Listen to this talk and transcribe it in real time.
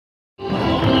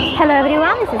Hello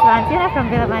everyone, this is Valentina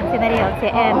from Villa Valentina Realty,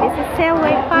 and this is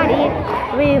Sailway Party.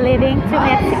 We're leaving to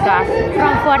Mexico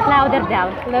from Fort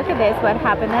Lauderdale. Look at this, what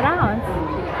happened around.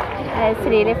 It's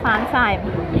really fun time.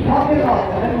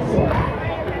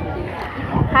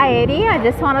 Hi Eddie, I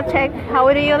just want to check, how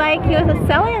do you like your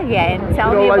sailing again?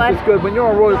 Tell me life is good. When you're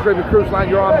on Royal Caribbean Cruise Line,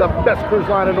 you're on the best cruise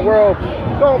line in the world.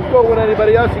 Don't go with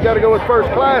anybody else. You got to go with first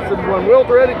class. And when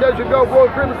Wilt or Eddie tells you to go Royal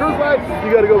Caribbean Cruise Line,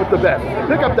 you got to go with the best.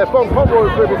 Pick up that phone, call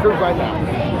Royal Caribbean Cruise Line now.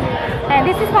 And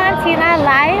this is Valentina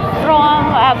live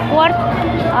from Port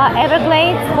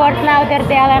Everglades, Fort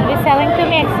Lauderdale, and we're sailing to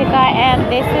Mexico. And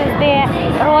this is the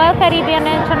Royal Caribbean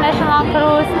International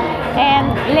Cruise and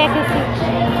legacy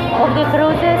of the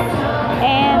cruises.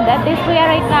 And this we are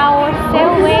right now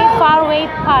Sailway Faraway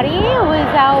Party with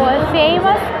our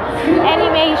famous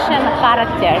animation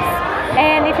characters.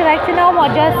 And if you'd like to know more,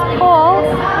 just call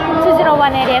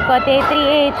 201 area code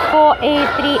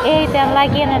 838-4838 and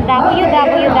log in at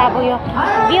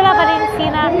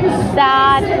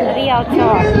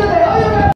www.villavalentina.realtor.